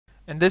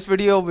In this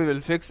video, we will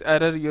fix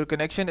error your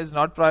connection is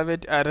not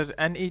private error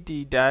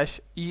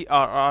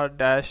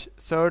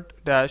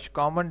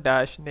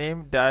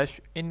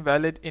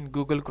net-error-cert-common-name-invalid in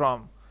Google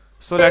Chrome.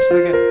 So let's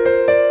begin.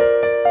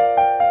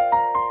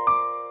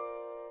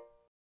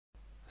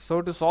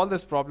 So to solve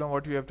this problem,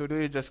 what you have to do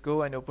is just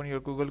go and open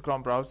your Google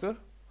Chrome browser.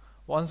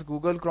 Once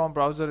Google Chrome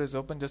browser is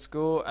open, just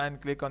go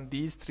and click on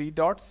these three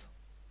dots.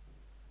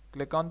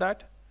 Click on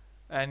that,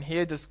 and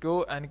here just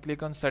go and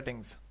click on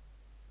settings.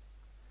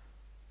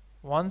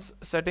 Once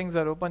settings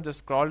are open, just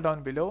scroll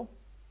down below,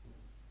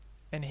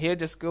 and here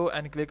just go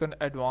and click on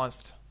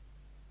advanced.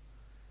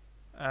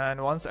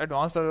 And once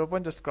advanced are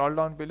open, just scroll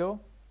down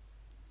below,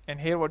 and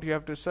here what you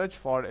have to search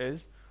for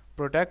is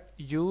protect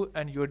you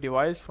and your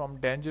device from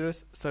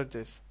dangerous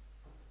sites.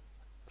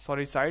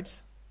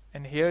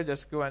 And here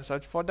just go and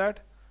search for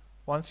that.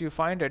 Once you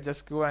find it,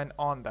 just go and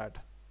on that.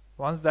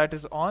 Once that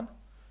is on,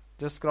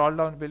 just scroll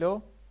down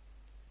below,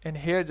 and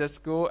here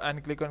just go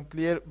and click on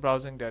clear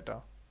browsing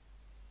data.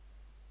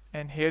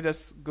 And here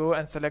just go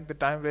and select the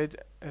time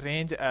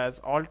range as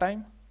all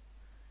time,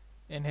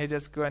 and here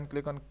just go and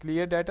click on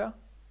clear data.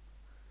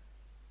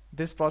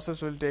 This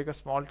process will take a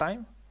small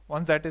time.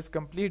 Once that is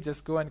complete,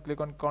 just go and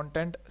click on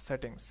content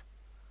settings.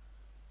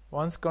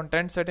 Once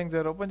content settings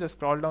are open, just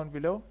scroll down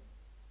below,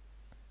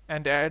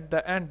 and at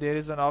the end there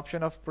is an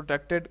option of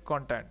protected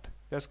content.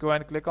 Just go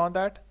and click on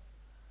that,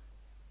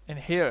 and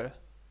here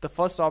the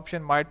first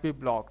option might be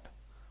blocked.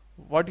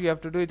 What you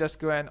have to do is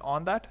just go and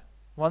on that.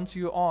 Once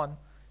you on,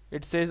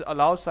 it says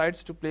allow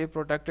sites to play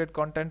protected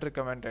content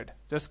recommended.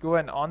 Just go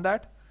and on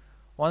that.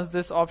 Once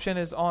this option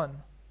is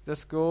on,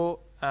 just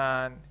go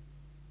and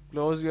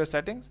close your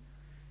settings,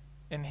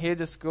 and here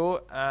just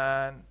go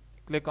and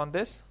click on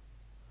this.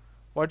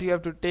 What you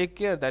have to take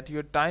care that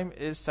your time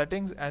is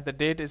settings and the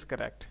date is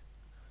correct.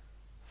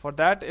 For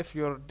that, if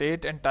your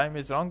date and time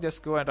is wrong,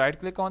 just go and right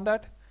click on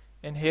that,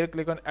 and here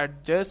click on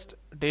adjust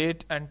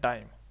date and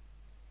time.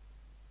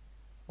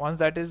 Once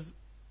that is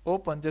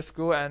open, just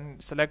go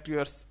and select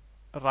your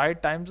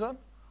right time zone,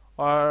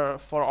 or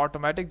for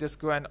automatic just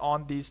go and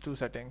on these two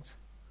settings.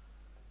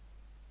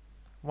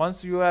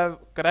 Once you have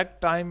correct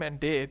time and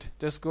date,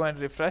 just go and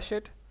refresh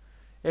it.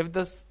 If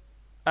this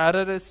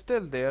error is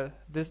still there,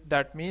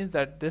 that means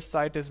that this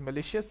site is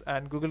malicious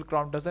and Google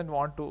Chrome doesn't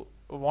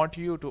want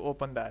you to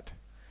open that.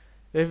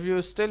 If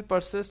you still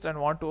persist and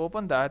want to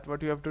open that,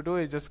 what you have to do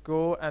is just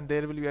go and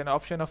there will be an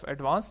option of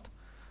advanced.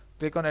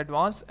 Click on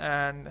advanced,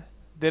 and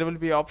there will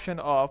be option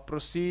of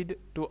proceed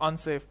to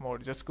unsafe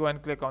mode. Just go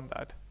and click on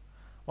that.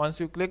 Once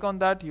you click on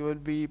that, you will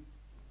be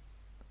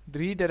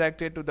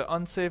redirected to the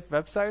unsafe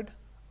website.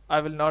 I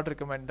will not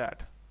recommend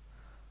that.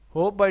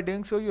 Hope by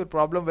doing so your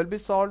problem will be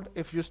solved.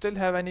 If you still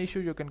have any issue,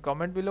 you can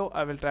comment below.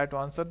 I will try to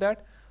answer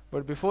that.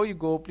 But before you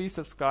go, please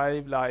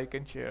subscribe, like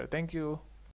and share. Thank you.